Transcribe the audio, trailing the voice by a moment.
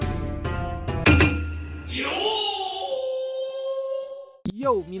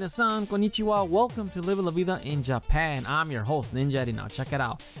Yo, minasan, konnichiwa. Welcome to Live La Vida in Japan. I'm your host, Ninja. Now, check it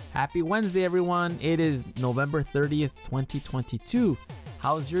out. Happy Wednesday, everyone. It is November 30th, 2022.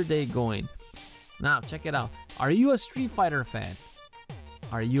 How's your day going? Now, check it out. Are you a Street Fighter fan?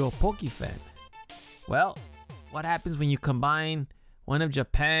 Are you a Poke fan? Well, what happens when you combine one of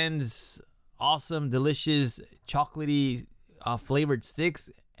Japan's awesome, delicious, chocolatey flavored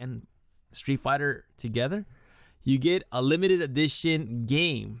sticks and Street Fighter together? You get a limited edition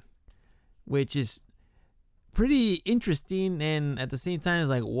game, which is pretty interesting, and at the same time, it's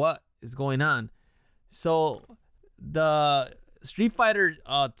like, what is going on? So, the Street Fighter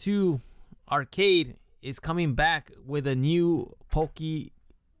 2 arcade is coming back with a new Poke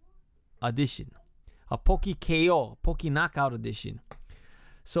edition, a Poke KO, Poke Knockout edition.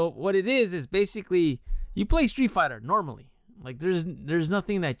 So, what it is basically you play Street Fighter normally. Like there's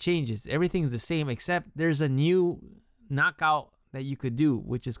nothing that changes. Everything's the same except there's a new knockout that you could do,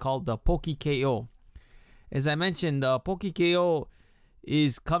 which is called the Poke KO. As I mentioned, the Poke KO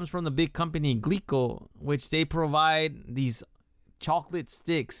comes from the big company Glico, which they provide these chocolate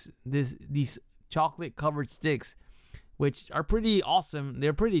sticks, these chocolate covered sticks, which are pretty awesome.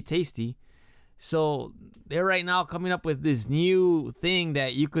 They're pretty tasty. So they're right now coming up with this new thing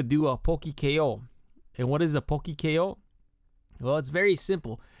that you could do a Poke KO. And what is a Poke KO? Well, it's very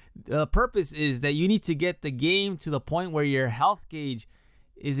simple. The purpose is that you need to get the game to the point where your health gauge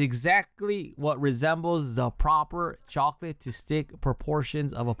is exactly what resembles the proper chocolate to stick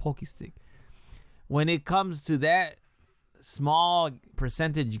proportions of a Poke stick. When it comes to that small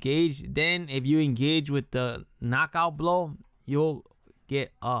percentage gauge, then if you engage with the knockout blow, you'll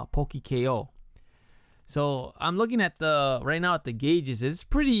get a Poke KO. So I'm looking at right now at the gauges. It's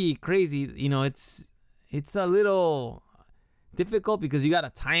pretty crazy. You know, it's a little difficult because you got to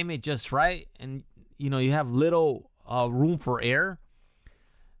time it just right, and you have little room for error.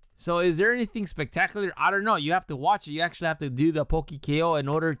 So is there anything spectacular? I don't know. You have to watch it. You actually have to do the Poke KO in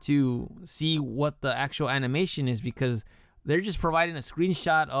order to see what the actual animation is, because they're just providing a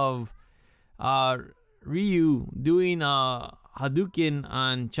screenshot of Ryu doing Hadouken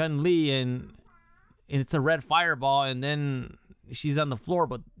on Chun-Li, and it's a red fireball, and then she's on the floor,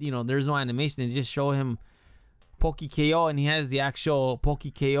 but there's no animation. They just show him Poke KO, and he has the actual Poke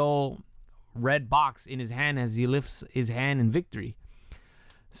KO red box in his hand as he lifts his hand in victory.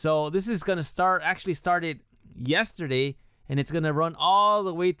 So this is going to started yesterday, and it's going to run all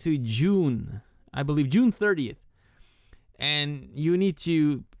the way to June, I believe June 30th. And you need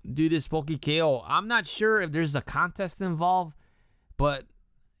to do this Poke KO. I'm not sure if there's a contest involved, but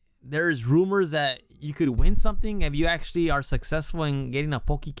there's rumors that you could win something if you actually are successful in getting a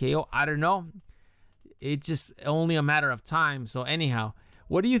Poke KO. I don't know. It's just only a matter of time. So anyhow,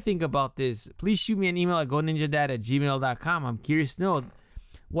 what do you think about this? Please shoot me an email at goninjadad@gmail.com. I'm curious to know.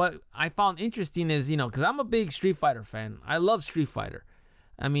 What I found interesting is, because I'm a big Street Fighter fan. I love Street Fighter.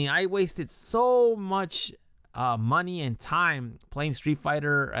 I mean, I wasted so much money and time playing Street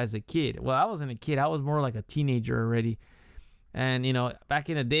Fighter as a kid. Well, I wasn't a kid. I was more like a teenager already. And, back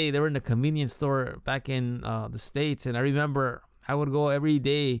in the day, they were in the convenience store back in the States. And I remember I would go every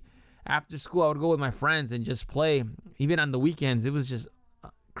day. After school, I would go with my friends and just play. Even on the weekends, it was just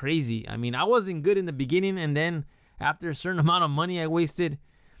crazy. I mean, I wasn't good in the beginning, and then after a certain amount of money I wasted,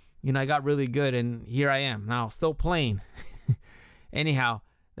 I got really good, and here I am now, still playing. Anyhow,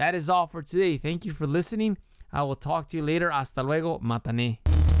 that is all for today. Thank you for listening. I will talk to you later. Hasta luego. Matane.